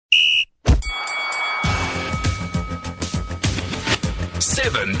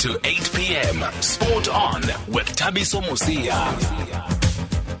7 to 8 p.m. Sport On with Thabiso Mosia.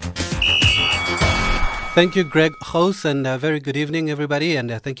 Thank you, Greg House, and very good evening, everybody.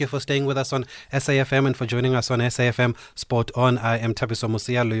 And thank you for staying with us on SAFM and for joining us on SAFM Sport On. I am Thabiso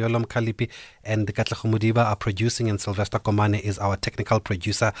Mosia, Loyolom Kalipi, and Katla Mudiba are producing, and Sylvester Komane is our technical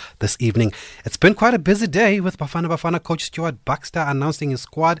producer this evening. It's been quite a busy day with Bafana Bafana coach Stuart Baxter announcing his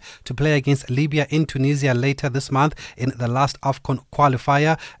squad to play against Libya in Tunisia later this month in the last AFCON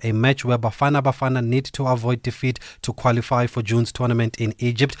qualifier, a match where Bafana need to avoid defeat to qualify for June's tournament in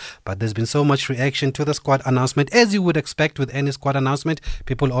Egypt. But there's been so much reaction to the squad announcement. As you would expect with any squad announcement,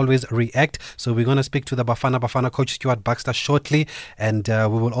 people always react. So we're going to speak to the Bafana coach Stuart Baxter shortly, and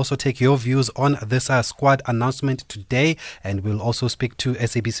we will also take your views on this squad announcement today, and we'll also speak to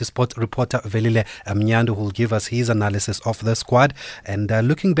SABC Sport reporter Velile Mnyando, who will give us his analysis of the squad. And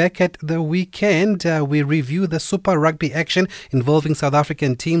looking back at the weekend, we review the Super Rugby action involving South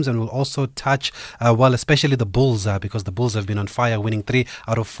African teams, and we'll also touch, especially the Bulls, because the Bulls have been on fire, winning 3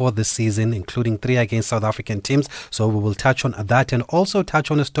 out of 4 this season, including 3 against South African teams. So we will touch on that and also touch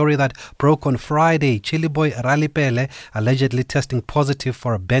on a story that broke on Friday. Chile boy Ralipele allegedly testing positive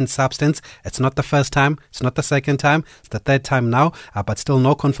for a banned substance. It's not the first time, it's not the second time, it's the third time now, but still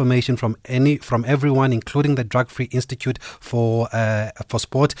no confirmation from everyone, including the Drug Free Institute for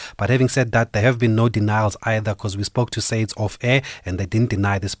Sport. But having said that, there have been no denials either, because we spoke to Saids off air and they didn't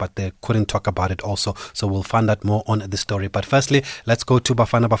deny this, but they couldn't talk about it also. So we'll find out more on the story. But firstly, let's go to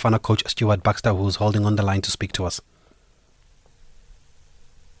Bafana coach Stuart Baxter, who's holding on the line to speak to us.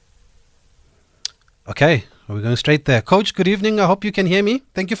 Okay, we're going straight there. Coach, good evening. I hope you can hear me.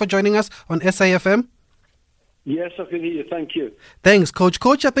 Thank you for joining us on SAFM. Yes, I can hear you. Thank you. Thanks, Coach.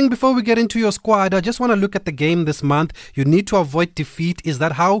 Coach, I think before we get into your squad, I just want to look at the game this month. You need to avoid defeat. Is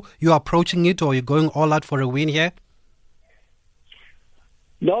that how you're approaching it, or are you going all out for a win here?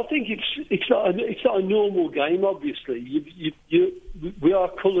 No, I think it's not a normal game. Obviously, we are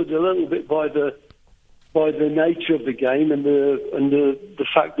coloured a little bit by the nature of the game and the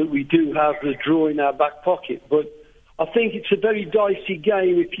fact that we do have the draw in our back pocket. But I think it's a very dicey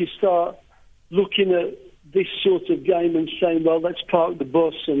game if you start looking at this sort of game and saying, well, let's park the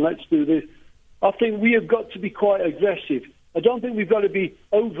bus and let's do this. I think we have got to be quite aggressive. I don't think we've got to be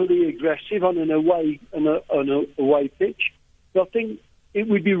overly aggressive on an away pitch. But I think it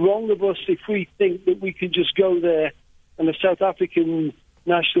would be wrong of us if we think that we can just go there and the South African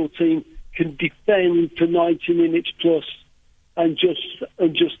national team can defend for 90 minutes plus and just.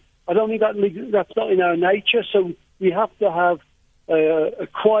 I don't think that's not in our nature. So we have to have a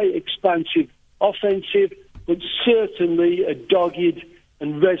quite expansive offensive, but certainly a dogged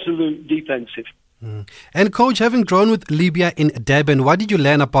and resolute defensive. And coach, having drawn with Libya in Durban, what did you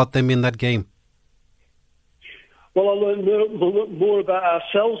learn about them in that game? Well, I learned more about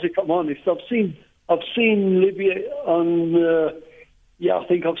ourselves, if I'm honest. I've seen Libya on. I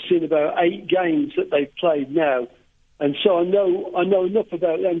think I've seen about 8 games that they've played now, and so I know enough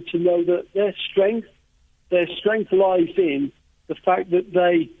about them to know that their strength lies in the fact that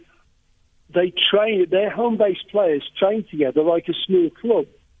they train. Their home-based players train together like a small club.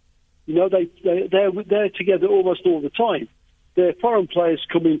 You know, they're together almost all the time. Their foreign players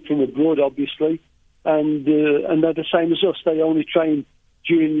coming from abroad, obviously. And they're the same as us. They only train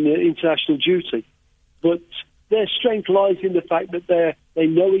during international duty. But their strength lies in the fact that they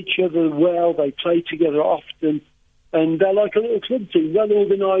know each other well, they play together often, and they're like a little club team, well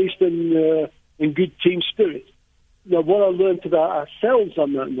organised and good team spirit. Now, what I learned about ourselves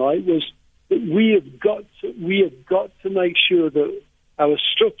on that night was that we have got to make sure that our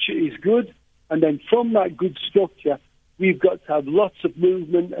structure is good, and then from that good structure, we've got to have lots of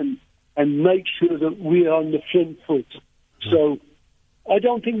movement and make sure that we are on the front foot. So I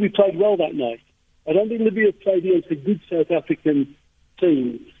don't think we played well that night. I don't think Libya played against a good South African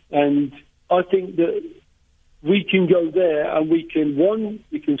team. And I think that we can go there and we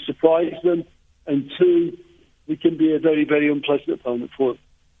can surprise them, and 2, we can be a very, very unpleasant opponent for them.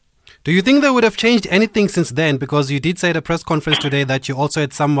 Do you think they would have changed anything since then? Because you did say at a press conference today that you also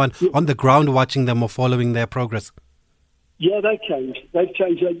had someone on the ground watching them or following their progress. Yeah, they've changed.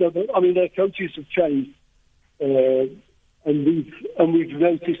 I mean, their coaches have changed, and we've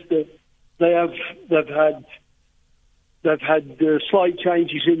noticed that they've had slight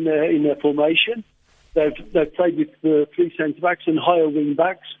changes in their formation. They've played with 3 centre backs and higher wing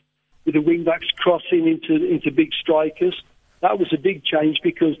backs, with the wing backs crossing into big strikers. That was a big change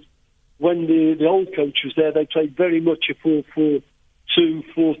because when the old coach was there, they played very much a 4-4-2,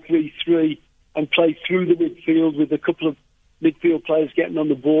 4-3-3, and played through the midfield with a couple of midfield players getting on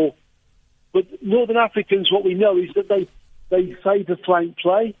the ball. But Northern Africans, what we know is that they favour flank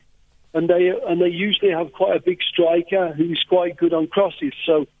play, and they usually have quite a big striker who's quite good on crosses.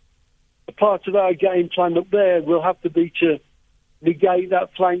 So a part of our game plan up there will have to be to negate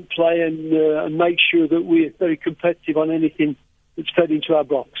that flank play and make sure that we're very competitive on anything that's fed into our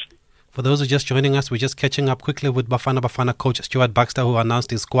box. For those who are just joining us, we're just catching up quickly with Bafana coach Stuart Baxter, who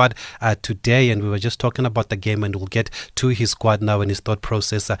announced his squad today, and we were just talking about the game, and we'll get to his squad now and his thought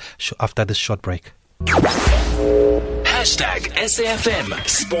process after this short break. #SAFM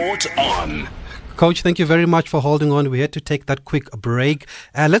Sport On. Coach, thank you very much for holding on. We had to take that quick break.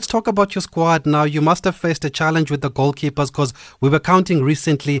 Let's talk about your squad now. You must have faced a challenge with the goalkeepers, because we were counting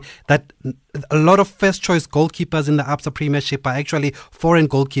recently that a lot of first-choice goalkeepers in the ABSA Premiership are actually foreign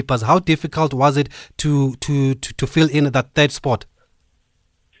goalkeepers. How difficult was it to fill in that third spot?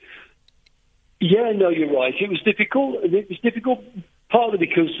 Yeah, no, you're right. It was difficult. It was difficult partly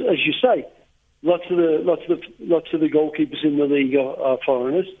because, as you say, lots of the goalkeepers in the league are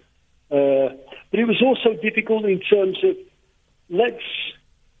foreigners. But it was also difficult in terms of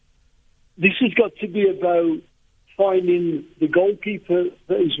this has got to be about finding the goalkeeper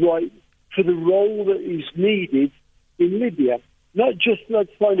that is right for the role that is needed in Libya. Not just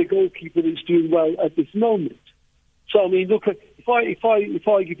let's find a goalkeeper that's doing well at this moment. So I mean, look, if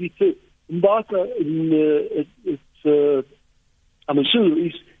I give you to Mbaka at Amazulu,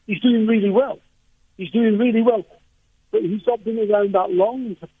 he's doing really well. He's doing really well. But he's not been around that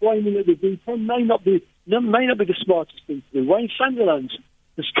long. To blame him at the deep end may not be the smartest thing to do. Wayne Sandilands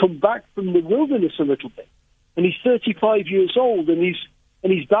has come back from the wilderness a little bit, and he's 35 years old, and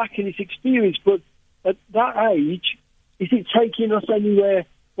he's back and he's experienced. But at that age, is it taking us anywhere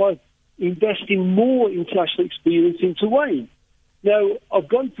by investing more international experience into Wayne? Now, I've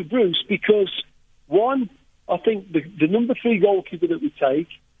gone for Bruce because, one, I think the number 3 goalkeeper that we take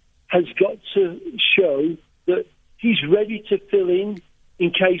has got to show that he's ready to fill in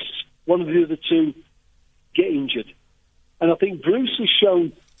case one of the other two get injured. And I think Bruce has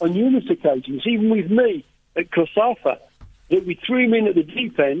shown on numerous occasions, even with me at Kosafa, that we threw him in at the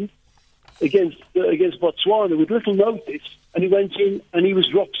deep end against Botswana with little notice, and he went in and he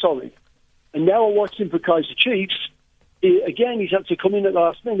was rock solid. And now I watched him for Kaiser Chiefs. He's had to come in at the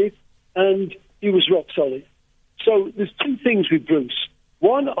last minute, and he was rock solid. So there's 2 things with Bruce.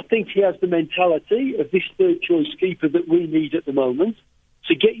 One, I think he has the mentality of this third-choice keeper that we need at the moment.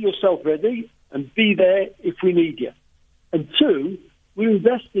 So get yourself ready and be there if we need you. And 2, we're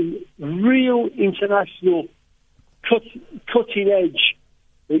investing real international cutting-edge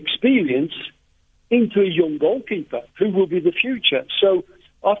experience into a young goalkeeper who will be the future. So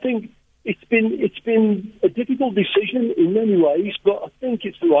I think it's been a difficult decision in many ways, but I think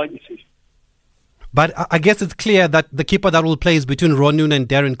it's the right decision. But I guess it's clear that the keeper that will play is between Ronun and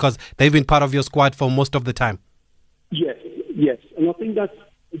Darren, because they've been part of your squad for most of the time. Yes. And I think that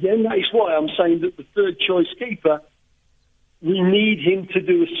is why I'm saying that the third choice keeper, we need him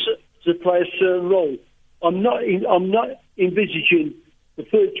to play a certain role. I'm not envisaging the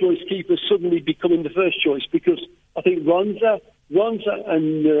third choice keeper suddenly becoming the first choice, because I think Ronza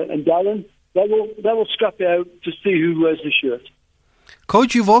and Darren, they will scrap it out to see who wears the shirt.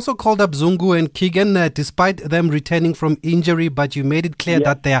 Coach, you've also called up Zungu and Keegan despite them returning from injury, but you made it clear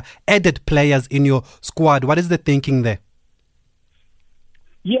that they are added players in your squad. What is the thinking there?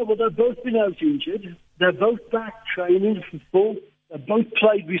 Yeah, well, they've both been out injured. They're both back training for full. They've both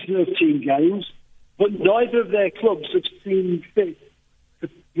played reserve team games, but neither of their clubs have seen fit to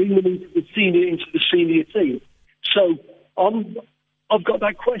bring them into the senior team. So I've got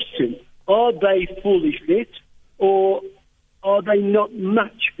that question. Are they fully fit, or are they not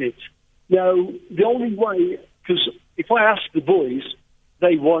match fit? Now, the only way, because if I ask the boys,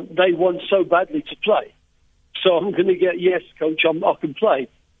 they want so badly to play. So I'm going to get, yes, coach, I can play.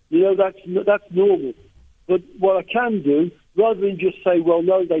 That's normal. But what I can do, rather than just say, well,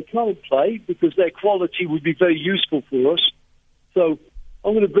 no, they can't play, because their quality would be very useful for us. So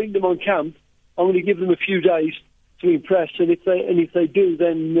I'm going to bring them on camp. I'm going to give them a few days to impress, and if they do,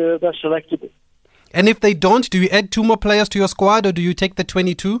 then they're selectable. And if they don't, do you add 2 more players to your squad, or do you take the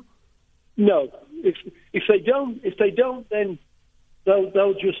 22? No. If they don't, then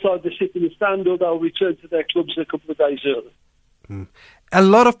they'll just either sit in the stand or they'll return to their clubs a couple of days early. A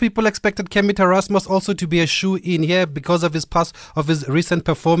lot of people expected Kemi Erasmus also to be a shoe-in here because of his recent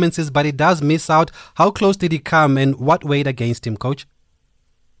performances, but he does miss out. How close did he come, and what weighed against him, Coach?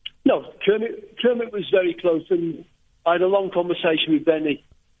 No, Kermit was very close, and I had a long conversation with Benny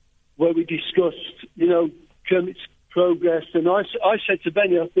where we discussed, Kermit's progress. And I said to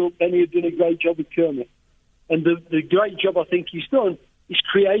Benny, I thought Benny had done a great job with Kermit. And the great job I think he's done is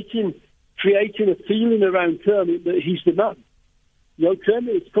creating creating a feeling around Kermit that he's the man.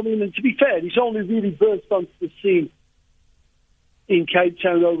 Kermit is coming in, and to be fair, he's only really burst onto the scene in Cape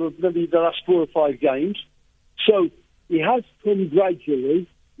Town over maybe the last 4 or 5 games. So he has come gradually.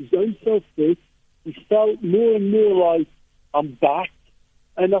 He's got himself fit. He's felt more and more like, I'm back.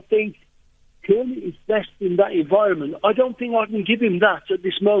 And I think Kermit is best in that environment. I don't think I can give him that at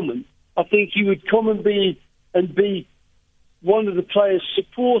this moment. I think he would come and be one of the players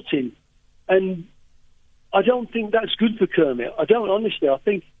supporting. And I don't think that's good for Kermit. I don't, honestly. I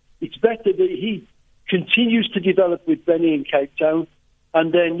think it's better that he continues to develop with Benny in Cape Town,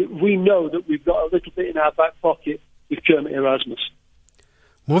 and then we know that we've got a little bit in our back pocket with Kermit Erasmus.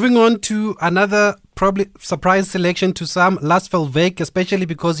 Moving on to another probably surprise selection to some, Lars Velvik, especially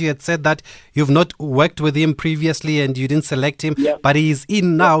because you had said that you've not worked with him previously and you didn't select him, but he is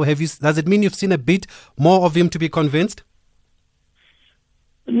in now. Does it mean you've seen a bit more of him to be convinced?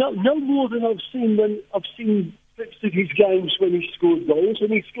 No more than I've seen when I've seen clips of his games when he scored goals,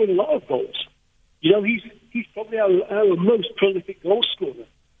 and he's scored a lot of goals. He's probably our most prolific goal scorer.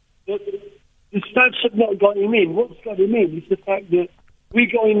 But the stats have not got him in. What's got him in is the fact that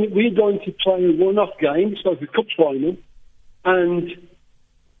we're going to play a one-off game. It's like a cup final, and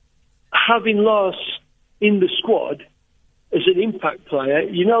having Lars in the squad as an impact player,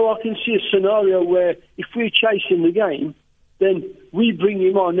 I can see a scenario where if we're chasing the game, then we bring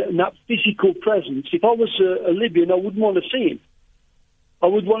him on, and that physical presence. If I was a Libyan, I wouldn't want to see him. I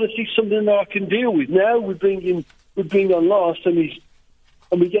would want to see something that I can deal with. Now we bring on Lars, and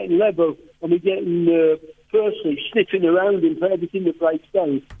we're getting Lebo, and we're getting Percy sniffing around him for everything that breaks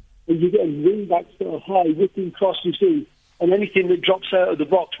down, and you're getting wing-backs that are high, whipping crosses in, and anything that drops out of the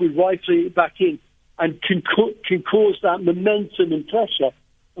box, we rifle it back in, and can cause that momentum and pressure.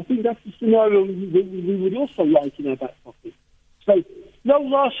 I think that's the scenario we would also like in our back pocket. So, no,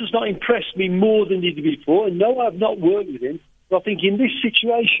 Lars has not impressed me more than he did before, and no, I've not worked with him. But I think in this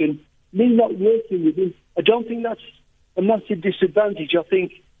situation, me not working with him, I don't think that's a massive disadvantage. I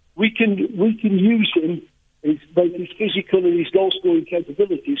think we can use him, both his physical and his goal-scoring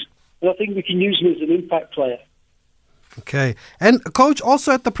capabilities, and I think we can use him as an impact player. Okay. And Coach,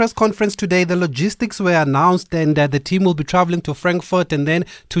 also at the press conference today, the logistics were announced, and the team will be traveling to Frankfurt and then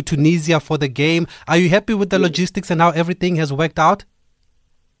to Tunisia for the game. Are you happy with the logistics and how everything has worked out?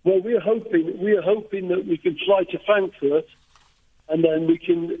 Well, we're hoping that we can fly to Frankfurt, and then we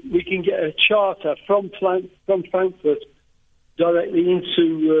can get a charter from Frankfurt directly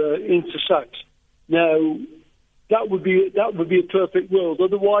into Sachs. Now, that would be a perfect world.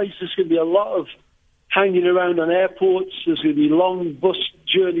 Otherwise, there's going to be a lot of hanging around on airports. There's going to be long bus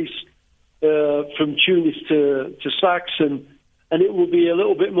journeys from Tunis to Sachs, and it will be a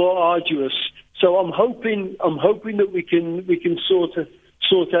little bit more arduous. So I'm hoping that we can sort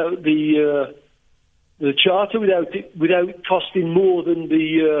out the charter without costing more than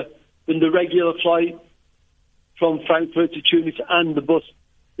the regular flight from Frankfurt to Tunis and the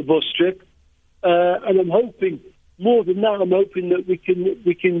bus trip. And I'm hoping more than that. I'm hoping that we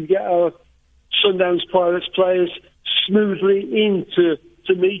can get our Sundowns Pirates players smoothly in to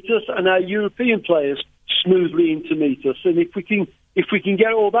meet us, and our European players smoothly in to meet us. And if we can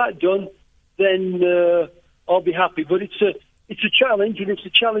get all that done, then I'll be happy. But it's a challenge, and it's a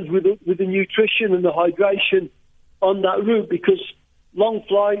challenge with the nutrition and the hydration on that route, because long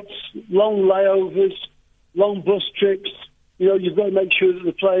flights, long layovers, long bus trips. You've got to make sure that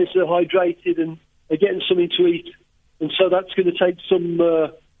the players are hydrated and are getting something to eat, and so that's going to take some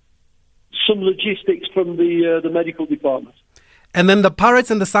logistics from the medical department. And then the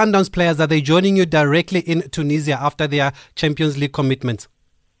Pirates and the Sundowns players, are they joining you directly in Tunisia after their Champions League commitments?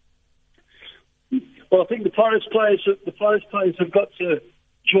 Well, I think the Pirates players have got to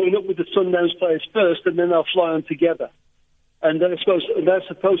join up with the Sundowns players first, and then they'll fly on together. And they're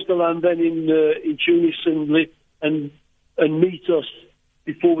supposed to land then in Tunis and meet us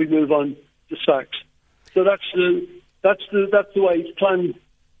before we move on to Sachs. So that's the way it's planned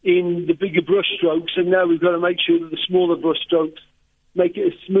in the bigger brush strokes, and now we've got to make sure that the smaller brush strokes make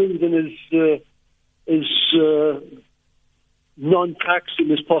it as smooth and as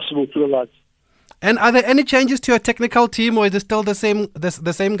non-taxing as possible to the lads. And are there any changes to your technical team, or is it still the same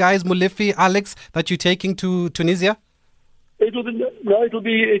guys, Molefi, Alex, that you're taking to Tunisia? It'll be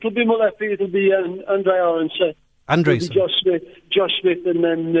Molefi, it'll be Andre Aronson. Andre, Josh Smith, and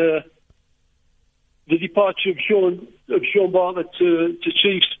then the departure of Sean Bartlett to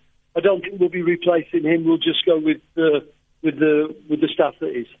Chiefs. I don't think we'll be replacing him. We'll just go with the staff that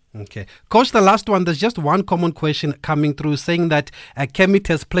is. Okay, Coach, the last one. There's just one common question coming through, saying that Kermit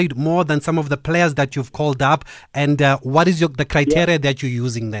has played more than some of the players that you've called up, and what is the criteria that you're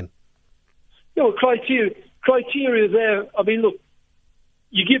using then? No, criteria there. I mean, look,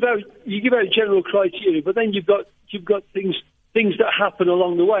 you give out general criteria, but then you've got things that happen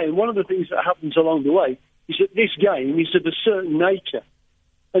along the way. And one of the things that happens along the way is that this game is of a certain nature.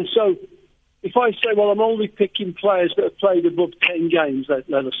 And so, if I say, well, I'm only picking players that have played above 10 games,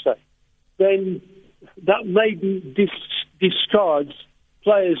 let us say, then that maybe discards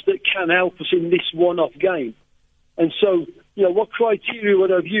players that can help us in this one-off game. And so, what criteria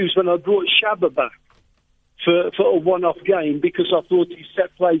would I have used when I brought Shabba back for a one-off game, because I thought his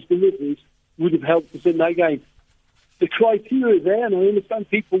set plays deliveries would have helped us in that game. The criteria there, and I understand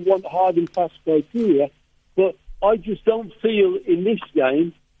people want hard and fast criteria, but I just don't feel in this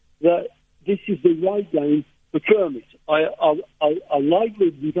game that this is the right game for Kermit. I like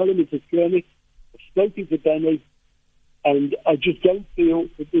the development of Kermit. I've spoken to Benny, and I just don't feel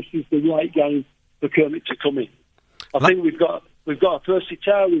that this is the right game for Kermit to come in. I think we've got a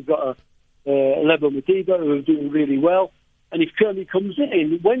Persitao, we've got a Lebo Madiba who are doing really well. And if Kermit comes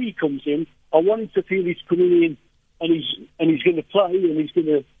in, when he comes in, I want him to feel he's coming in and he's going to play and he's going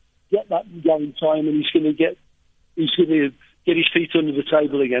to get that game time and he's going to get his feet under the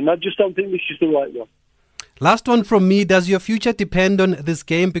table again. I just don't think this is the right one. Last one from me. Does your future depend on this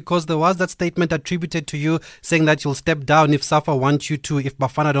game? Because there was that statement attributed to you saying that you'll step down if SAFA wants you to, if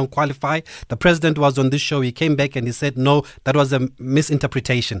Bafana don't qualify. The president was on this show. He came back and he said, no, that was a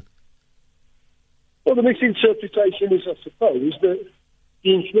misinterpretation. Well, the misinterpretation is, I suppose, that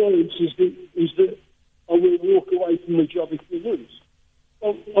the influence is that I will walk away from the job if we lose.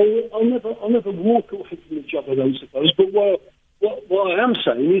 I'll never walk away from the job, I don't suppose. But what I am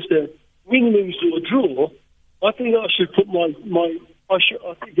saying is that win, lose or draw, I think I should put I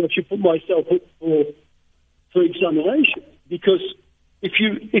should put myself up for examination, because if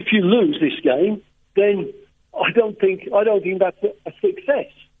you lose this game, then I don't think that's a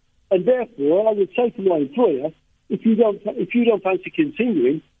success. And therefore, I would say to my employer, if you don't fancy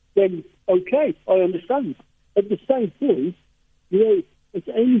continuing, then okay, I understand. At the same point, at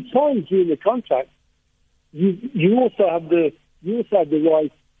any time during the contract, you also have the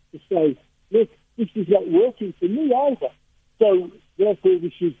right to say, look, this is not working for me either. So therefore,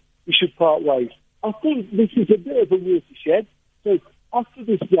 we should part ways. I think this is a bit of a watershed. So after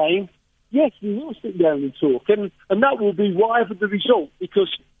this game, yes, we will sit down and talk, and that will be whatever the result.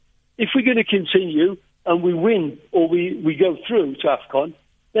 Because if we're going to continue and we win or we go through to AFCON,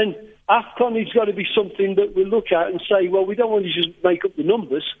 then AFCON has got to be something that we look at and say, well, we don't want to just make up the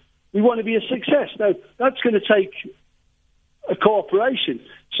numbers. We want to be a success. Now, that's going to take a cooperation.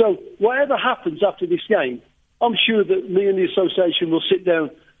 So whatever happens after this game, I'm sure that me and the association will sit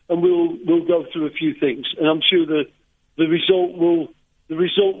down and we'll go through a few things. And I'm sure that the result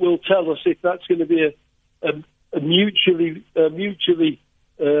will tell us if that's going to be a mutually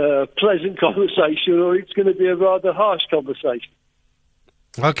pleasant conversation, or it's going to be a rather harsh conversation.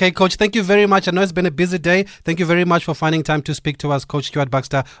 Okay, Coach, thank you very much. I know it's been a busy day. Thank you very much for finding time to speak to us, Coach Stuart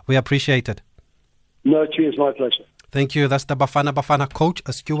Baxter. We appreciate it. No, cheers, my pleasure. Thank you. That's the Bafana coach,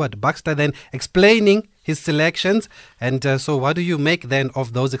 Stuart Baxter, then explaining his selections. And so what do you make then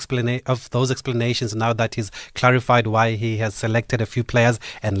of those explanations now that he's clarified why he has selected a few players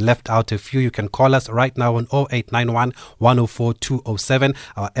and left out a few? You can call us right now on 0891 104 207.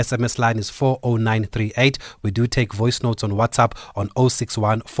 Our SMS line is 40938. We do take voice notes on WhatsApp on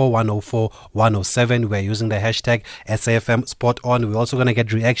 061 4104 107. We're using the hashtag SAFM Sport On. We're also going to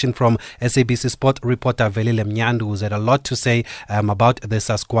get reaction from SABC Sport reporter Velile Mnyandu, who's had a lot to say about this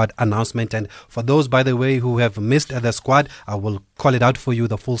squad announcement. And for those, by the way, who have missed the squad, I will call it out for you,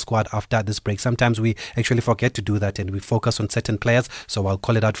 the full squad, after this break. Sometimes we actually forget to do that and we focus on certain players, so I'll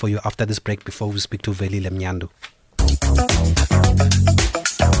call it out for you after this break before we speak to Velile Mnyandu.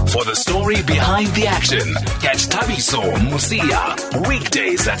 For the story behind the action, catch Thabiso Mosia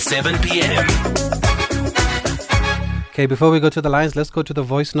weekdays at 7 p.m. Okay, before we go to the lines, let's go to the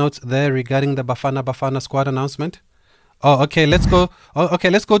voice notes there regarding the Bafana squad announcement. Oh, okay, let's go. Oh,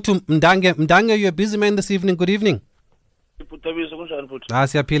 okay, let's go to Mdange. Mdange, you're a busy man this evening. Good evening.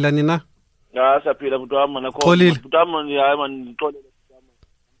 Siyaphila nina. Xolile.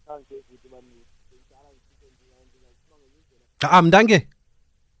 Mdange.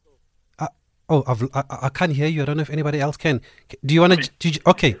 I can't hear you. I don't know if anybody else can. Do you want to?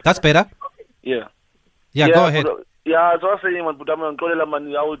 Okay, that's better. Yeah, go ahead. Yeah, as I was saying,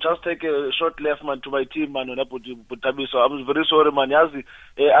 man, I will just take a short left, man, to my team, man, so I'm very sorry, man.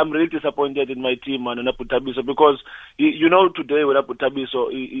 I'm really disappointed in my team, man, because, today when so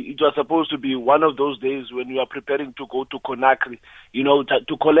it was supposed to be one of those days when we are preparing to go to Conakry,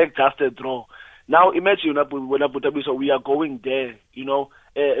 to collect just a draw. Now imagine when Abu Dhabi, we are going there,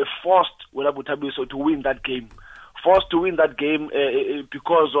 forced when Abu Dhabi to win that game. Forced to win that game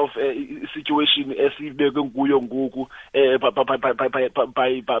because of situation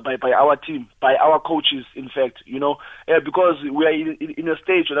by our team, by our coaches, in fact, because we are in a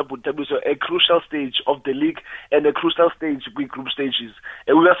stage, a crucial stage of the league and a crucial stage with group stages.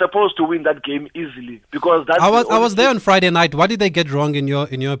 And we were supposed to win that game easily because that's. I was there on Friday night. What did they get wrong in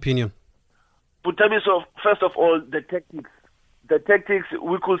your opinion? So first of all, the tactics. The tactics,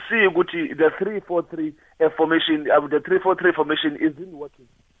 we could see the 3-4-3 formation, the 3-4-3 formation isn't working.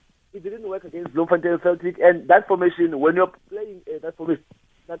 It didn't work against Bloemfontein Celtic, and that formation, when you're playing that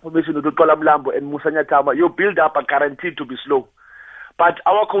formation with Utwala Mlambo and Musa Nyatama, your build-up are guaranteed to be slow. But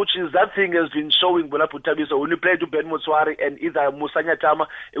our coaches, that thing has been showing so when you play to Ben Motswari and either Musa Nyatama,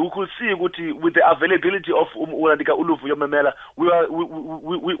 we could see with the availability of Ulandika Ulufu Yomemela, we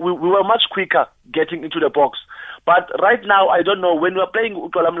were much quicker getting into the box. But right now, I don't know, when we're playing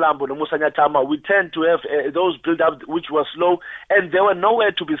Utwala Mlambo and Musa Nyatama, we tend to have those build-ups which were slow, and they were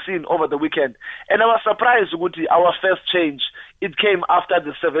nowhere to be seen over the weekend. And I was surprised with our first change. It came after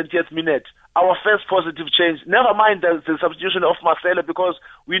the 70th minute. Our first positive change. Never mind the substitution of Marcelo, because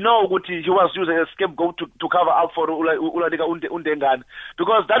we know he was using a scapegoat to cover up for Uladika Undengane.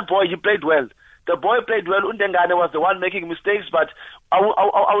 Because that boy, he played well. The boy played well. Undengane was the one making mistakes, but I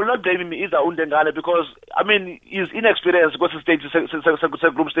will not blame him either, Undengane, because, he's inexperienced because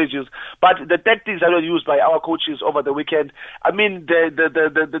of group stages. But the tactics that were used by our coaches over the weekend,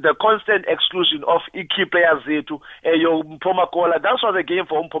 the constant exclusion of key players your Mpomakola, that was a game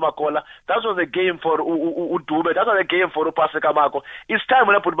for Mpomakola, that was a game for Udube, that was a game for Upasekamako. It's time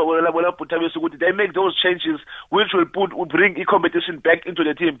when I put they make those changes which will bring competition back into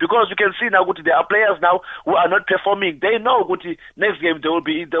the team, because you can see now there are players now who are not performing. They know next game they will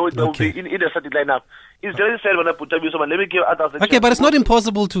be in the starting lineup. It's very sad when I put them. Let me give others. Okay, but it's not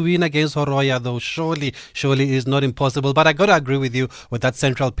impossible to win against Horoya, though. Surely it's not impossible. But I got to agree with you with that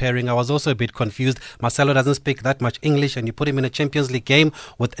central pairing. I was also a bit confused. Marcelo doesn't speak that much English, and you put him in a Champions League game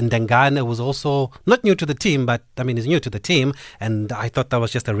with Ndengane, who was also not new to the team, but he's new to the team, and I thought that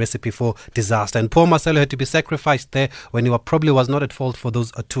was just a recipe for disaster. And poor Marcelo had to be sacrificed there when he probably was not at fault for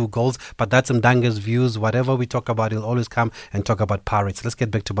those 2 goals. But that's Mdange's views. Whatever we talk about, he'll always come and talk about Pirates. Let's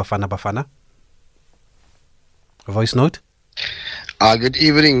get back to Bafana. A voice note? Good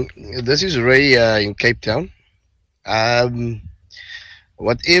evening. This is Ray in Cape Town.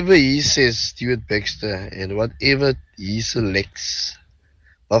 Whatever he says, Stuart Baxter, and whatever he selects,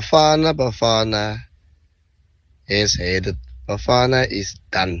 Bafana has had it. Bafana is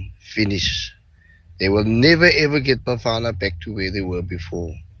done, finished. They will never ever get Bafana back to where they were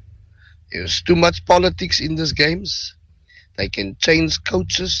before. There's too much politics in these games. They can change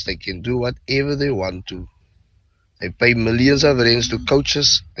coaches. They can do whatever they want to. They pay millions of rands to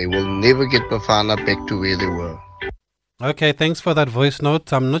coaches. They will never get Bafana back to where they were. Okay, thanks for that voice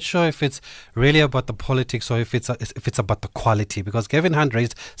note. I'm not sure if it's really about the politics or if it's about the quality, because Kevin Hunt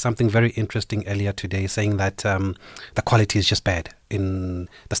raised something very interesting earlier today, saying that the quality is just bad. In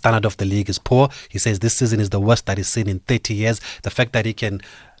the standard of the league is poor. He says this season is the worst that he's seen in 30 years. The fact that he can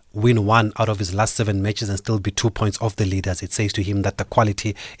win 1 out of his last 7 matches and still be 2 points off the leaders, it says to him that the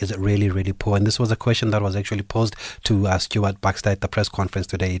quality is really, really poor. And this was a question that was actually posed to Stuart Baxter at the press conference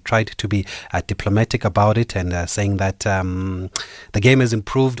today. He tried to be diplomatic about it and saying that the game has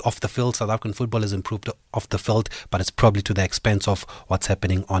improved off the field. South African football has improved off the field, but it's probably to the expense of what's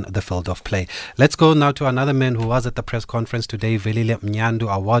happening on the field of play. Let's go now to another man who was at the press conference today, Velile Mnyandu,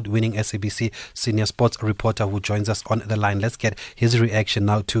 award-winning SABC senior sports reporter who joins us on the line. Let's get his reaction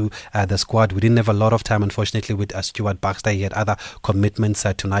now to the squad. We didn't have a lot of time, unfortunately, with Stuart Baxter. He had other commitments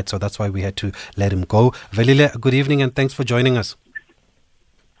tonight, so that's why we had to let him go. Velile, good evening and thanks for joining us.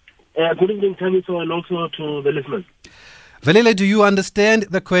 Good evening, Tamiso, and also to the listeners. Velile, do you understand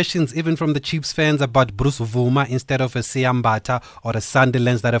the questions even from the Chiefs fans about Bruce Vuma instead of a Siambata or a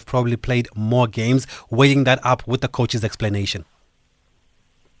Sunderlands that have probably played more games, weighing that up with the coach's explanation?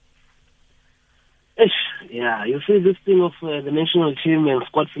 Yeah, you see, this thing of the national team and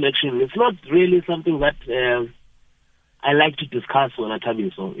squad selection, it's not really something that I like to discuss when I tell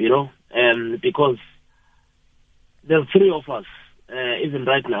you so, because there's 3 of us, even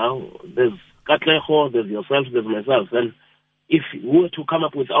right now. There's Katleho, there's yourself, there's myself. And if we were to come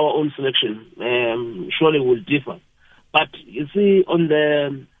up with our own selection, surely we'll differ. But you see, on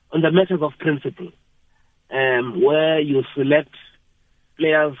the matters of principle, where you select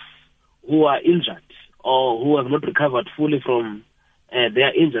players who are injured, or who have not recovered fully from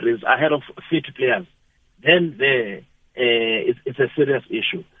their injuries ahead of fit players, then it's a serious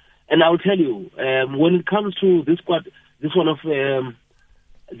issue. And I'll tell you, when it comes to this squad, this one of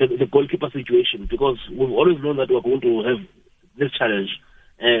the goalkeeper situation, because we've always known that we're going to have this challenge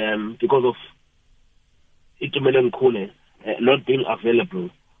because of Itumeleng Khune not being available.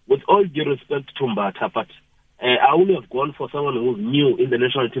 With all due respect to Mbatha, but I only have gone for someone who's new in the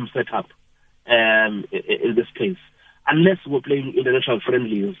national team setup in this case. Unless we're playing international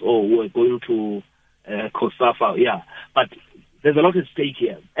friendlies or we're going to COSAFA, yeah. But there's a lot at stake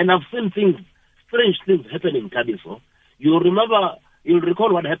here. And I've seen strange things happening, Tabiso. You'll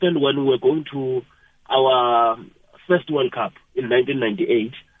recall what happened when we were going to our first World Cup in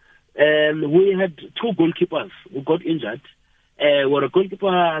 1998. We had two goalkeepers who got injured. Were a goalkeeper,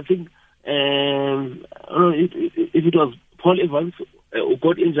 I think, I don't know if it was Paul Evans who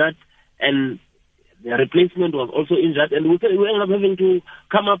got injured, and their replacement was also injured, and we ended up having to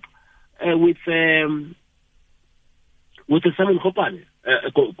come up with Simon Kopane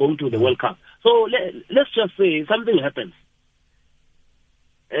going to the World Cup. So let's just say something happens.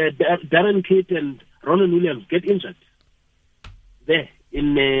 Darren Kitt and Ronan Williams get injured there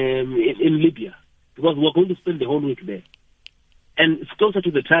in Libya, because we're going to spend the whole week there. And it's closer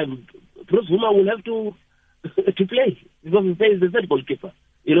to the time, Bruce Huma will have to play, because he's the third goalkeeper,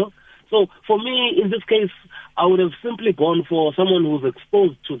 you know. So for me, in this case, I would have simply gone for someone who's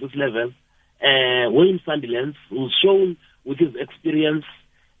exposed to this level, Wayne Sandilands, who's shown with his experience.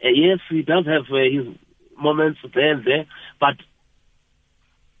 Yes, he does have his moments there and there, but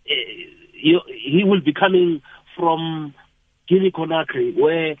he will be coming from Guinea Conakry,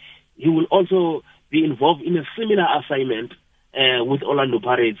 where he will also be involved in a similar assignment with Orlando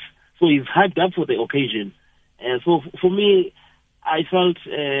Pirates. So he's hyped up for the occasion. So for me, I felt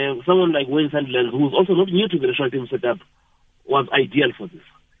someone like Wayne Sandilands, who's also not new to the national team setup, was ideal for this.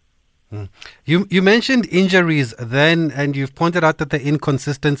 You mentioned injuries then, and you've pointed out that the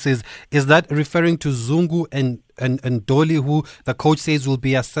inconsistencies. Is that referring to Zungu and Dolly, who the coach says will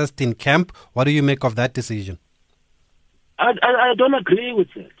be assessed in camp? What do you make of that decision? I don't agree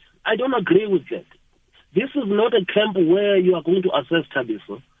with that. I don't agree with that. This is not a camp where you are going to assess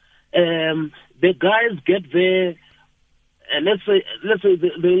Tabiso. The guys get there, let's say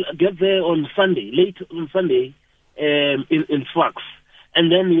they'll get there on Sunday, late on Sunday, in Sfax.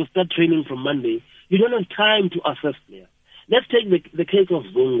 And then you start training from Monday. You don't have time to assess players. Let's take the case of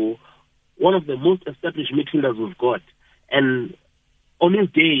Zungu, one of the most established midfielders we've got. And on his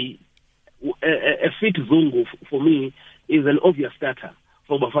day, a fit Zungu, for me, is an obvious starter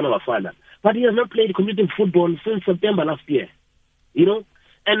for Bafana Bafana. But he has not played competitive football since September last year. You know?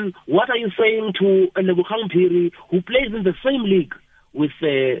 And what are you saying to Lebogang Phiri, who plays in the same league with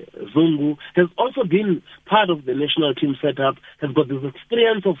Zungu, has also been part of the national team setup, has got this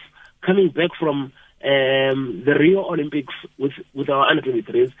experience of coming back from the Rio Olympics with our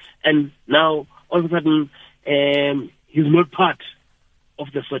under-23s, and now all of a sudden he's not part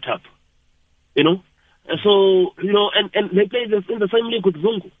of the setup, you know. So, you know, and they play in the same league with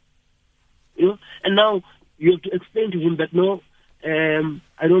Zungu, you know, and now you have to explain to him that no,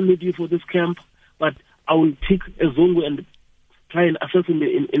 I don't need you for this camp, but I will pick a Zungu and try and assess him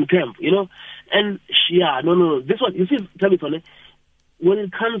in camp, you know. And yeah, no. This one, you see, Tabitone, when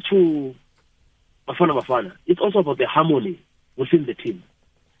it comes to Bafana, it's also about the harmony within the team.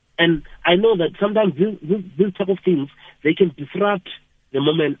 And I know that sometimes these type of things, they can disrupt the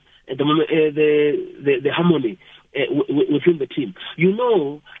harmony within the team. You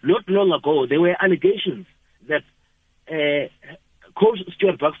know, not long ago, there were allegations that Coach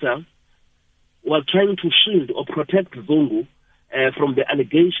Stuart Baxter was trying to shield or protect Zungu from the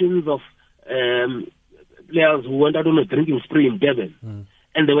allegations of players who went out on a drinking spree in Devon.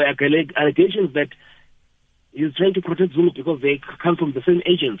 And there were allegations that he's trying to protect Zungu because they come from the same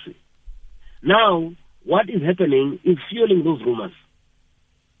agency. Now, what is happening is fueling those rumors.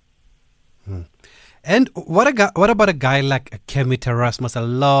 And what about a guy like Kemi Terasmus? A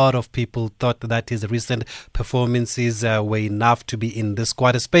lot of people thought that his recent performances were enough to be in the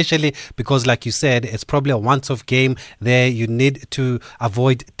squad, especially because, like you said, it's probably a once-off game there. You need to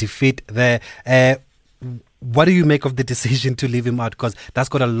avoid defeat there. What do you make of the decision to leave him out? Because that's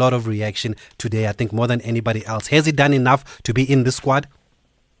got a lot of reaction today, I think, more than anybody else. Has he done enough to be in the squad?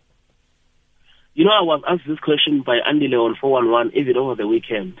 You know, I was asked this question by Andy Leon 411 even over the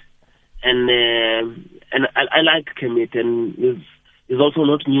weekend. And I like Kemet, and he's also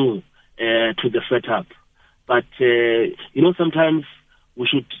not new to the setup. But, you know, sometimes we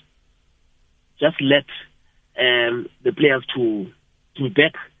should just let the players to be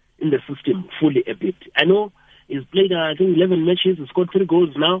back in the system fully a bit. I know he's played, I think, 11 matches, he's scored 3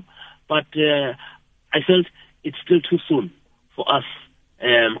 goals now, but I felt it's still too soon for us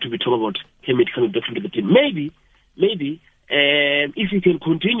to be talking about Kermit coming back into the team. Maybe, if he can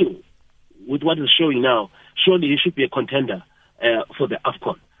continue with what he's showing now, surely he should be a contender for the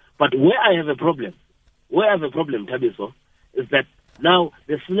AFCON. But where I have a problem, Thabiso, is that now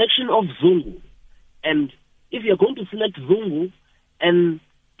the selection of Zungu, and if you're going to select Zungu and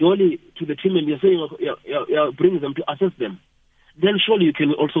Dolly to the team and you're saying you're bringing them to assess them, then surely you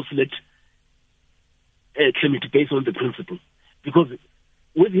can also select Kermit based on the principle. Because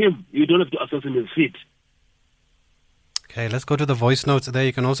with him, you don't have to assess him as fit. Okay, let's go to the voice notes there.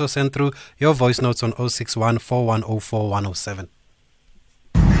 You can also send through your voice notes on 061 4104 107.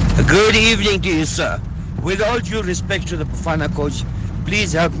 Good evening to you, sir. With all due respect to the Bafana coach,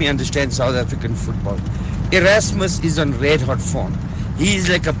 please help me understand South African football. Erasmus is on red hot form. He is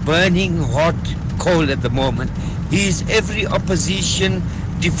like a burning hot coal at the moment. He is every opposition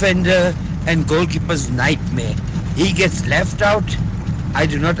defender and goalkeeper's nightmare. He gets left out. I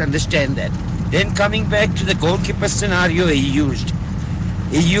do not understand that. Then coming back to the goalkeeper scenario he used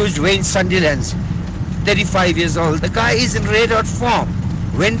Wayne Sunderland's 35 years old. The guy is in red hot form.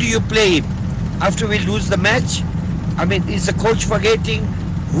 When do you play him? After we lose the match? I mean, is the coach forgetting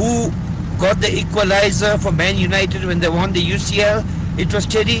who got the equalizer for Man United when they won the UCL? It was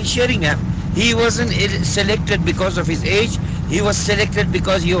Teddy Sheringham. He wasn't selected because of his age. He was selected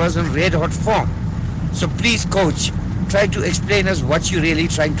because he was in red hot form. So please, coach, try to explain us what you're really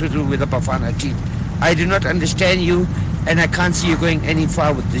trying to do with the Bafana team. I do not understand you, and I can't see you going any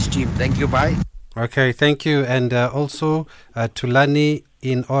far with this team. Thank you. Bye. Okay, thank you. And also Tulani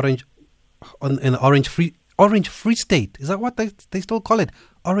in Orange Free State. Is that what they still call it?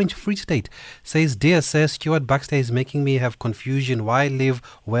 Orange Free State says, dear sir, Stuart Baxter is making me have confusion. Why leave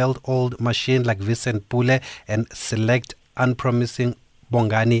well-old machine like Vincent Pule and select unpromising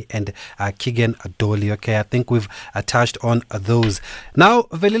Bongani and Kigen Adoli? Okay, I think we've touched on those. Now,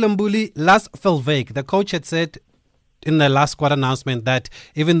 Velile Mbuli, Lars Velveek, the coach had said in the last squad announcement that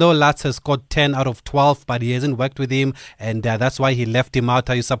even though Lars has scored 10 out of 12, but he hasn't worked with him, and that's why he left him out.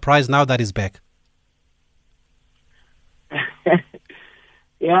 Are you surprised now that he's back?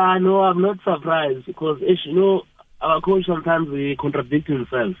 Yeah, no, I'm not surprised because, our coach sometimes he contradicts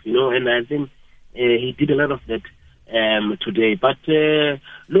himself, and I think he did a lot of that today. But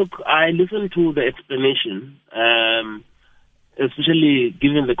look, I listened to the explanation, especially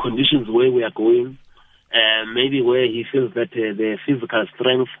given the conditions where we are going, maybe where he feels that the physical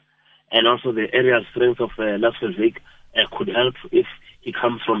strength and also the area strength of Lars Velveek could help if he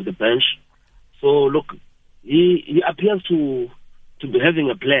comes from the bench. So look, he appears to be having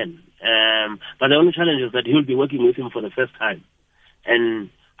a plan, but the only challenge is that he'll be working with him for the first time.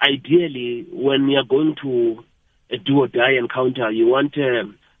 And ideally, when you're going to a do or die encounter, you want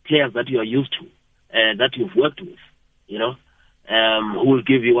players that you are used to, that you've worked with, who will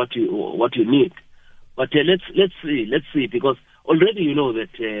give you what you need. But let's see, because already you know that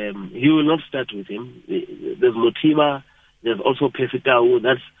he will not start with him. There's Motima, there's also Pesitao.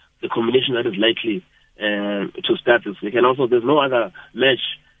 That's the combination that is likely to start this week. And also there's no other match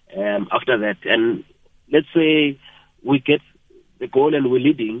after that. And let's say we get the goal and we're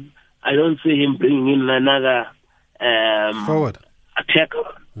leading, I don't see him bringing in another forward attacker,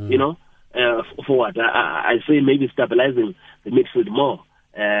 forward. I say maybe stabilizing the midfield more,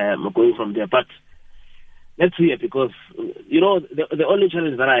 going from there. But let's see it, because the only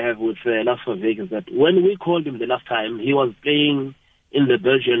challenge that I have with Lars Velveek is that when we called him the last time, he was playing in the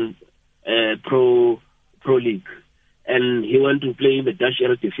Belgian Pro League, and he went to play in the Dutch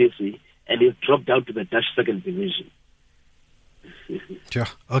Eredivisie, and he dropped down to the Dutch second division. Sure.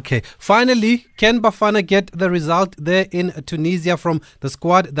 Okay. Finally, can Bafana get the result there in Tunisia from the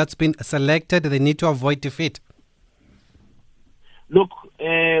squad that's been selected? They need to avoid defeat. Look,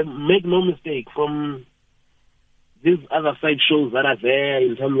 make no mistake, from these other side shows that are there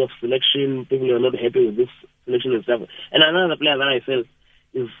in terms of selection, people are not happy with this selection and stuff. And another player that I felt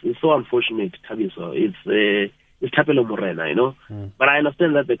is so unfortunate, Thabiso, it's Thapelo Morena, But I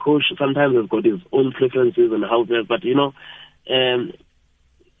understand that the coach sometimes has got his own preferences and how they're, but you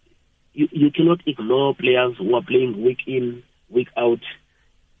cannot ignore players who are playing week in, week out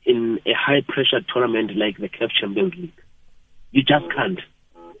in a high pressure tournament like the CAF Champions League. You just can't,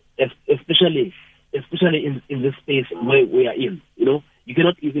 especially in this space where we are in. You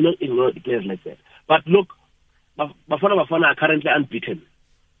cannot ignore the players like that. But look, Bafana are currently unbeaten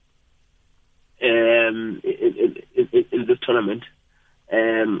in this tournament.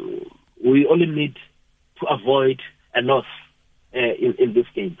 We only need to avoid a loss in this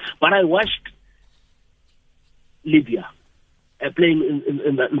game. But I watched Libya playing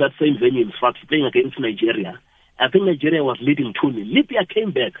in that same venue, in fact, playing against Nigeria, I think Nigeria was leading 2-0. Libya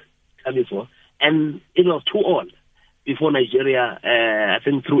came back, Tabiso, and it was 2-2 before Nigeria, I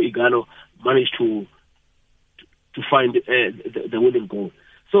think through Igalo, managed to find the winning goal.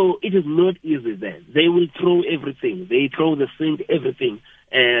 So it is not easy there. They will throw everything. They throw the sink, everything,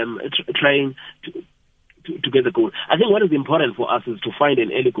 trying to get the goal. I think what is important for us is to find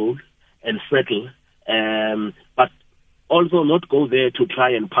an early goal and settle, but also not go there to try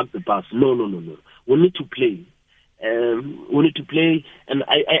and park the bus. No. We need to play. We need to play, and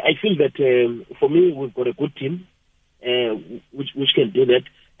I feel that for me, we've got a good team which can do that.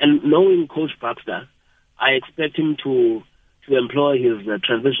 And knowing Coach Baxter, I expect him to employ his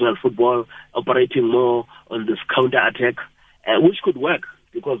transitional football, operating more on this counter-attack, which could work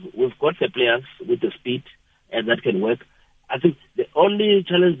because we've got the players with the speed and that can work. I think the only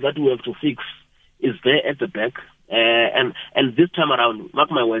challenge that we have to fix is there at the back. And this time around, mark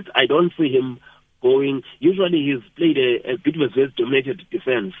my words, I don't see him going. Usually he's played a bit of a dominated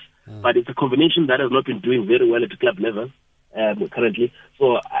defense, but it's a combination that has not been doing very well at the club level currently.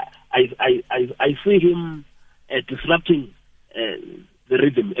 So I see him disrupting the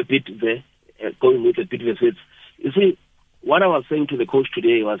rhythm a bit there, going with a bit of a switch. You see, what I was saying to the coach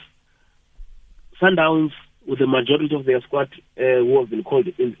today was Sundowns, with the majority of their squad who have been called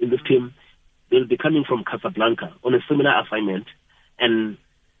in this team, they'll be coming from Casablanca on a similar assignment, and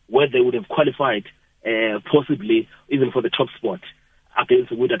where they would have qualified possibly even for the top spot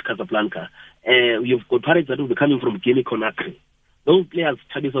against Wydad Casablanca. You've got pirates that will be coming from Guinea-Conakry. Those players,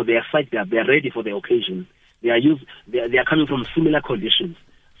 Tabiso, they are psyched up. They are ready for the occasion. They are coming from similar conditions.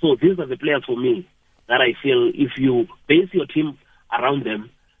 So these are the players for me that I feel if you base your team around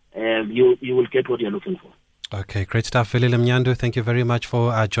them, you will get what you're looking for. Okay, great stuff. Velile Mnyandu, thank you very much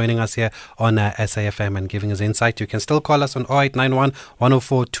for joining us here on SAFM and giving us insight. You can still call us on 0891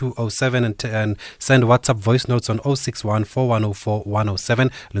 104 207 and send WhatsApp voice notes on 061 4104 107.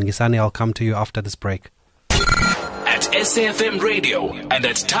 Lungisani, I'll come to you after this break. At SAFM Radio and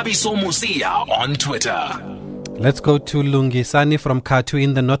at Tabiso Musia on Twitter. Let's go to Lungisani from Kathu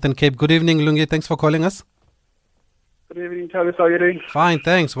in the Northern Cape. Good evening, Lungi. Thanks for calling us. Good evening, Tavis. How are you doing? Fine,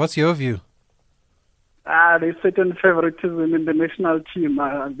 thanks. What's your view? There's certain favoritism in the national team.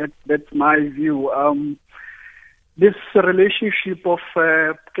 That's my view. This relationship of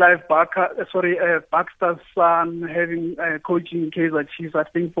Baxter's son having coaching Kaizer Chiefs, I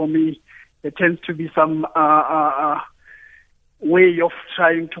think for me, there tends to be some way of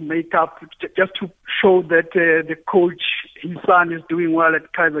trying to make up, just to show that the coach, his son, is doing well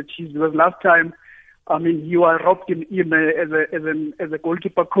at Kaizer Chiefs. Because last time, you are robbed him as a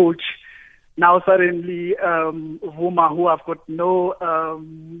goalkeeper coach. Now suddenly, Vuma, who I've got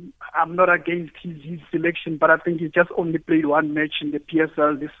I'm not against his selection, but I think he just only played one match in the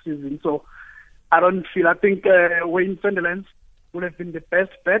PSL this season. So I think Wayne Sandilands would have been the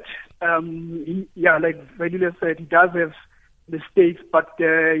best bet. Like Velile said, he does have the stakes, but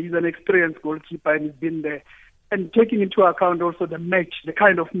he's an experienced goalkeeper and he's been there. And taking into account also the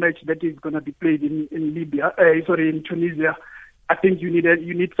kind of match that is going to be played in in Tunisia, I think you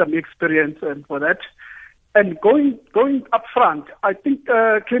need some experience for that. And going up front, I think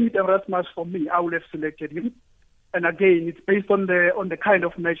Clement Erasmus, for me, I would have selected him. And again, it's based on the kind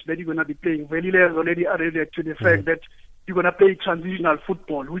of match that you're going to be playing. Velile has already alluded to the fact that you're going to play transitional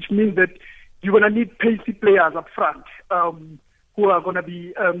football, which means that you're going to need pacey players up front who are going to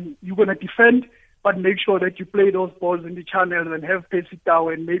be, you're going to defend, but make sure that you play those balls in the channels and have Percy Tau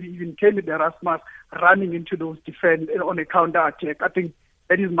and maybe even Clement Erasmus running into those defend on a counter-attack. I think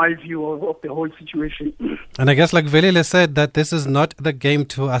that is my view of the whole situation. And I guess like Velile said, that this is not the game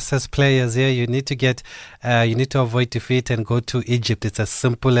to assess players here. You need to avoid defeat and go to Egypt. It's as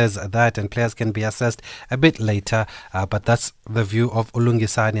simple as that, and players can be assessed a bit later. But that's the view of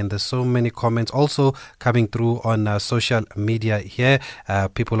Ulungisani, and there's so many comments also coming through on social media here.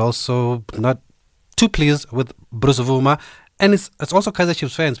 People also not too pleased with Bruce Vuma. And it's also Kaizer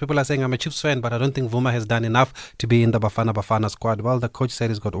Chiefs fans. People are saying, I'm a Chiefs fan, but I don't think Vuma has done enough to be in the Bafana squad. Well, the coach said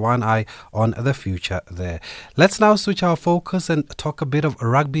he's got one eye on the future there. Let's now switch our focus and talk a bit of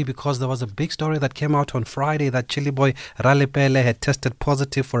rugby, because there was a big story that came out on Friday that Chile boy Ralepele had tested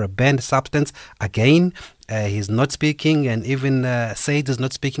positive for a banned substance again. He's not speaking, and even SAID is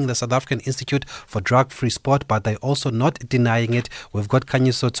not speaking, the South African Institute for Drug-Free Sport, but they're also not denying it. We've got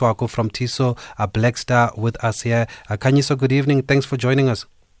Kanyiso Tswako from TISO Black Star with us here. Kanyiso, good evening. Thanks for joining us.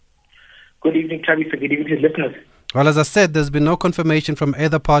 Good evening, Travis. Good evening to listeners. Well, as I said, there's been no confirmation from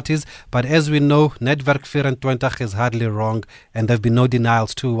either parties, but as we know, Netwerk 24 is hardly wrong, and there have been no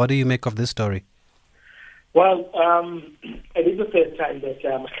denials too. What do you make of this story? Well, it is the first time that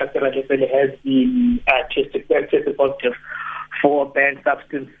Radebe has been tested positive for a banned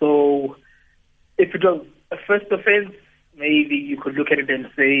substance. So if it was a first offense, maybe you could look at it and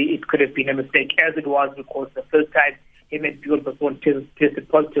say it could have been a mistake, as it was, because the first time him and Bjorn Basson tested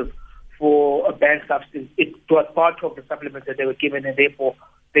positive for a banned substance, it was part of the supplements that they were given, and therefore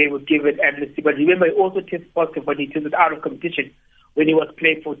they would give it amnesty. But remember, he also tested positive when he tested out of competition, when he was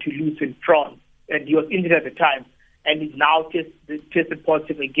playing for Toulouse in France, and he was injured at the time, and he's now tested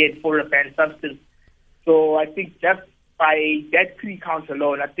positive again for a banned substance. So I think just by that 3 counts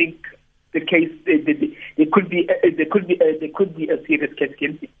alone, I think the case there could be a serious case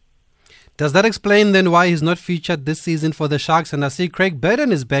against him. Does that explain then why he's not featured this season for the Sharks? And I see Craig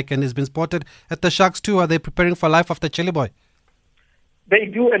Burden is back and has been spotted at the Sharks too. Are they preparing for life after Chili Boy? They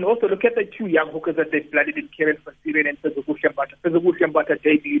do, and also look at the 2 young hookers that they've blooded in Kieran Van and Fezogul Shambata. Fezogul Shambata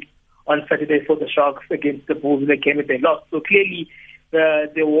debuted on Saturday for the Sharks against the Bulls in the game that they lost. So clearly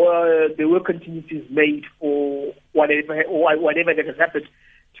there were continuities made for whatever that has happened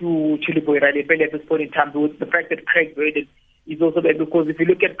to Chili Boy Radebe at this point in time. The fact that Craig Burden is also there, because if you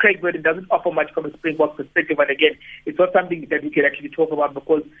look at Craig Burden, doesn't offer much from a Springbok perspective. And again, it's not something that we can actually talk about,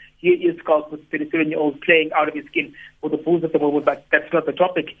 because he is scout with 37-year-olds playing out of his skin for the Bulls at the moment, but that's not the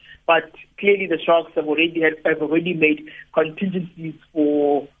topic. But clearly the Sharks have already made contingencies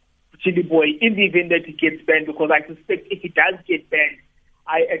for Chili Boy in the event that he gets banned, because I suspect if he does get banned,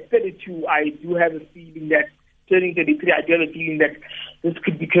 I do have a feeling that turning 33, I do have a feeling that this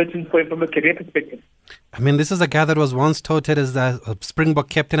could be curtains for him from a career perspective. I mean, this is a guy that was once touted as a Springbok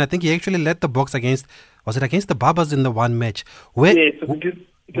captain. I think he actually led the Boks against the Barbers in the one match? Yes, it was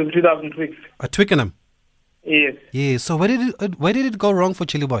 2006. At Twickenham? Yes. Yeah, so where did it go wrong for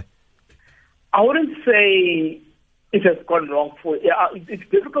Chili Boy? I wouldn't say it has gone wrong for... It's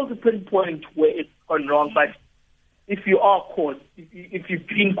difficult to pinpoint where it's gone wrong, but if you are caught, if you've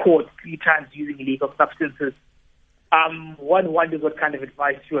been caught 3 times using illegal substances, one wonders what kind of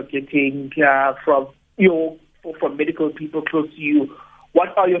advice you are getting from medical people close to you.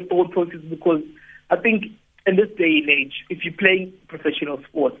 What are your thought processes? Because I think in this day and age, if you're playing professional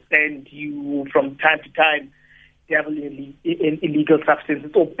sports and you from time to time dabble in illegal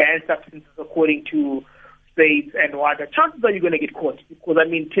substances or banned substances according to states and whatnot, chances are you're going to get caught, because I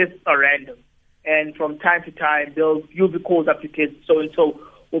mean tests are random, and from time to time you'll be called up to test. So and so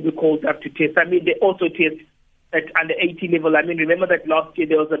will be called up to test. I mean, they also test at under 18 level. I mean, remember that last year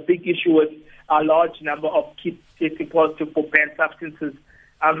there was a big issue with a large number of kids testing positive for banned substances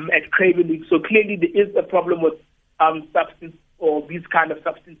at Craven League. So clearly there is a problem with substance or these kind of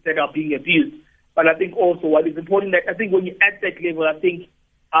substances that are being abused. But I think also what is important, that I think when you're at that level, I think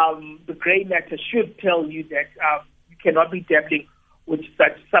the grey matter should tell you that you cannot be dabbling with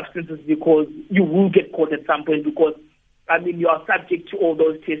such substances, because you will get caught at some point, because I mean, you are subject to all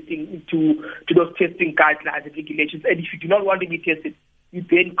those testing, to those testing guidelines and regulations. And if you do not want to be tested, you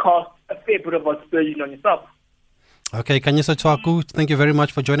then cast a fair bit of aspersion on yourself. Okay, Kanyiso Chwaku, thank you very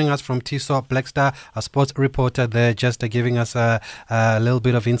much for joining us from TSOP Black Star, a sports reporter there, just giving us a little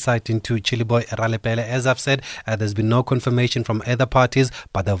bit of insight into Chili Boy Radebe. As I've said, there's been no confirmation from either parties,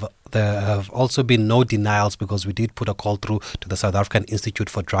 but there have also been no denials, because we did put a call through to the South African Institute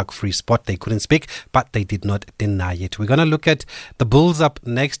for Drug-Free Sport. They couldn't speak, but they did not deny it. We're going to look at the Bulls up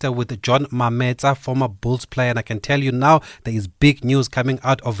next with John Mametsa, former Bulls player, and I can tell you now there is big news coming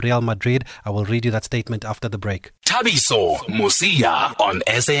out of Real Madrid. I will read you that statement after the break. Thabiso Mosia on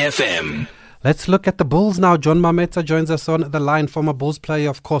SAFM. Let's look at the Bulls now. John Mametsa joins us on the line, former Bulls player,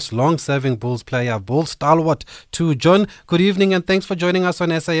 of course, long-serving Bulls player, Bulls stalwart too. John, good evening and thanks for joining us on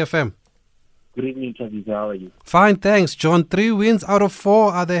SAFM. Good evening, Thabiso. How are you? Fine, thanks, John. 3 wins out of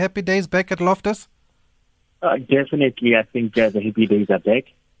 4. Are the happy days back at Loftus? Definitely. I think the happy days are back.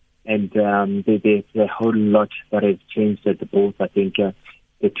 And there's a whole lot that has changed at the Bulls. I think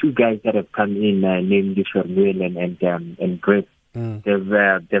the 2 guys that have come in, namely Fermuel and Greg, they've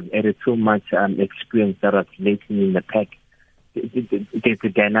added so much experience that was lacking in the pack. There's a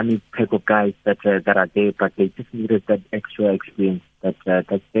dynamic pack of guys that are there, but they just needed that extra experience that's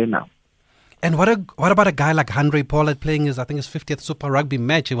there now. And what about a guy like Handré Pollard playing his 50th Super Rugby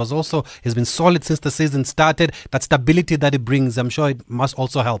match? He's been solid since the season started. That stability that he brings, I'm sure it must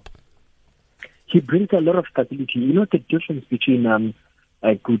also help. He brings a lot of stability. You know, the difference between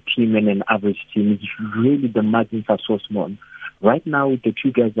a good team and an average team is really the margins are so small. Right now, with the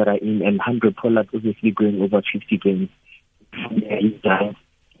 2 guys that are in, and Handré Pollard obviously going over 50 games, he's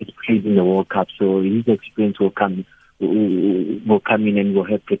played in the World Cup, so his experience will come in and will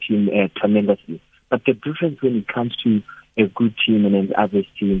help the team tremendously. But the difference when it comes to a good team and an average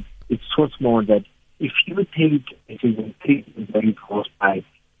team, it's so small that if you take a season 3 very close by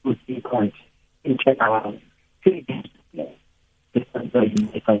 2-3 points in check around 3 games.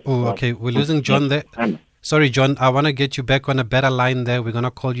 Oh, okay. We're losing John there. Sorry, John. I want to get you back on a better line there. We're going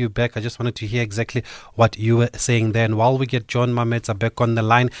to call you back. I just wanted to hear exactly what you were saying there. And while we get John Mametsa back on the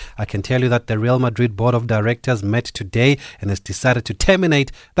line, I can tell you that the Real Madrid Board of Directors met today and has decided to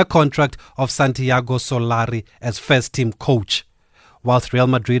terminate the contract of Santiago Solari as first-team coach. Whilst Real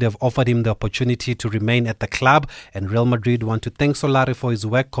Madrid have offered him the opportunity to remain at the club, and Real Madrid want to thank Solari for his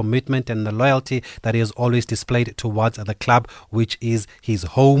work, commitment and the loyalty that he has always displayed towards the club, which is his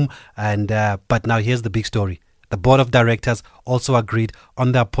home. And but now here's the big story. The board of directors also agreed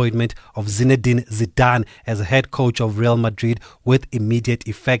on the appointment of Zinedine Zidane as head coach of Real Madrid with immediate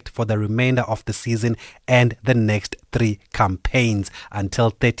effect for the remainder of the season and the next 3 campaigns until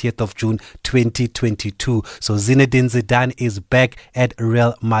 30th of June 2022. So Zinedine Zidane is back at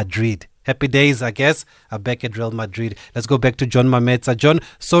Real Madrid. Happy days, I guess, are back at Real Madrid. Let's go back to John Mametsa. John,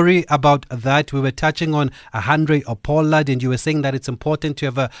 sorry about that. We were touching on Handré Pollard, and you were saying that it's important to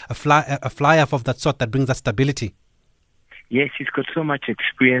have a fly-off of that sort that brings us stability. Yes, he's got so much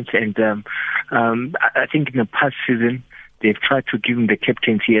experience, and I think in the past season, they've tried to give him the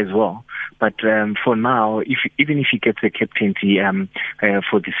captaincy as well. But for now, even if he gets the captaincy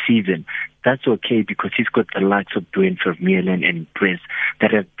for the season, that's okay because he's got the likes of Duane Vermeulen and Press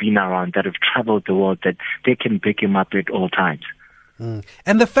that have been around, that have traveled the world, that they can pick him up at all times.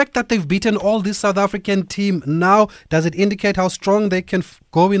 And the fact that they've beaten all this South African team now, does it indicate how strong they can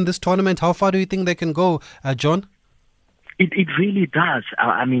go in this tournament? How far do you think they can go, John? It really does.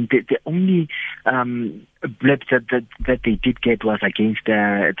 I mean, the only blip that they did get was against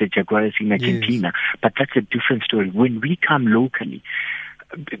the Jaguares in Argentina. Yes. But that's a different story. When we come locally,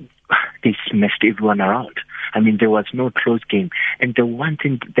 they smashed everyone around. I mean, there was no close game. And the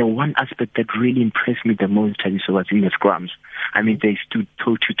one aspect that really impressed me the most, was in the scrums. I mean, they stood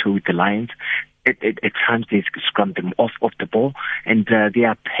toe-to-toe with the Lions. At times they scrum them off the ball, and they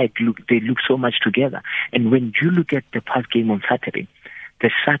are packed. They look so much together. And when you look at the past game on Saturday, the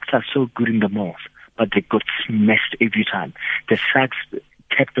Sharks are so good in the mouth, but they got smashed every time. The Sharks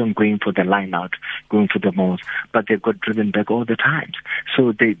kept on going for the line out, going for the mouth, but they got driven back all the times.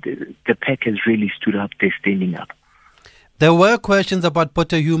 So the pack has really stood up. They're standing up. There were questions about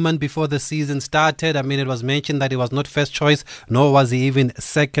Potter Human before the season started. I mean, it was mentioned that he was not first choice, nor was he even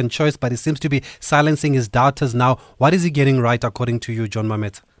second choice, but he seems to be silencing his doubters now. What is he getting right, according to you, John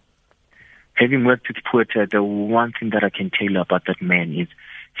Mametsa? Having worked with Potter, the one thing that I can tell you about that man is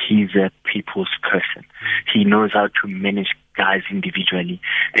he's a people's person. He knows how to manage guys individually.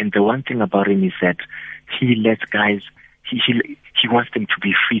 And the one thing about him is that he lets guys... He wants them to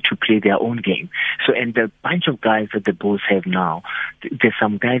be free to play their own game. So, and the bunch of guys that the Bulls have now, there's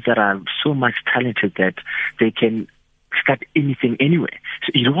some guys that are so much talented that they can start anything anywhere.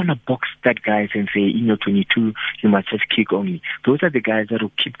 So you don't want to box that guys and say, in your 22, you must just kick only. Those are the guys that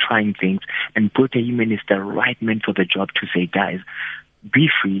will keep trying things, and Potter Human is the right man for the job to say, guys, be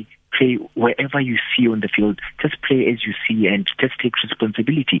free, play wherever you see on the field, just play as you see and just take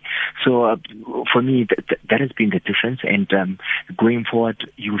responsibility. So for me, that has been the difference. And going forward,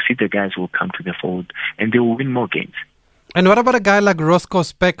 you will see the guys will come to the fold and they will win more games. And what about a guy like Roscoe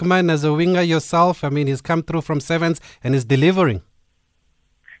Speckman as a winger yourself? I mean, he's come through from sevens and is delivering.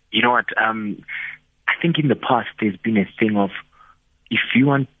 You know what? I think in the past there's been a thing of if you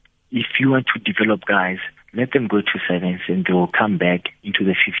want to develop guys, let them go to sevens and they will come back into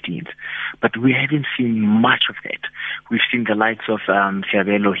the 15th. But we haven't seen much of that. We've seen the likes of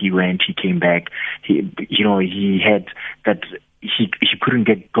Fiavello. He came back. He had that. He couldn't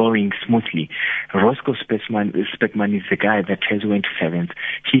get going smoothly. Roscoe Speckman is the guy that has went to sevens.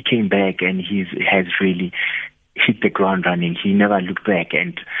 He came back and has really hit the ground running. He never looked back,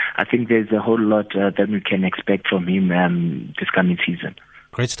 and I think there's a whole lot that we can expect from him this coming season.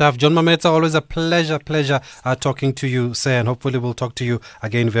 Great stuff. John Mametsa, always a pleasure talking to you, sir, and hopefully we'll talk to you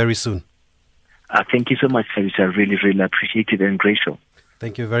again very soon. Thank you so much, Travis. I really, really appreciate it and grateful.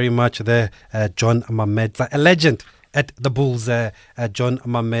 Thank you very much there, John Mametsa, a legend at the Bulls, John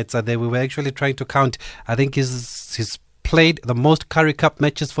Mametsa. There we were actually trying to count. I think he's played the most Currie Cup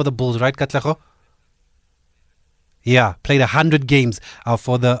matches for the Bulls, right, Katlego? Yeah, played 100 games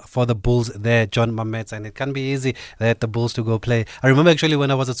for the Bulls there, John Mamets, and it can be easy at the Bulls to go play. I remember actually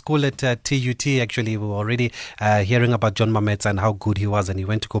when I was at school at TUT, actually we were already hearing about John Mamets and how good he was, and he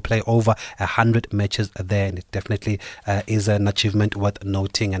went to go play over 100 matches there, and it definitely is an achievement worth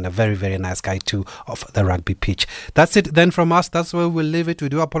noting, and a very, very nice guy too off the rugby pitch. That's it then from us. That's where we'll leave it. We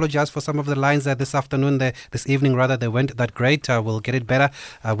do apologize for some of the lines this evening they weren't that great. We'll get it better.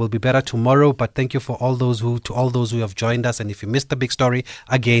 We'll be better tomorrow, but thank you to all those who have joined us. And if you missed the big story,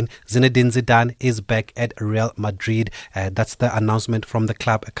 again, Zinedine Zidane is back at Real Madrid. That's the announcement from the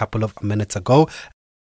club a couple of minutes ago.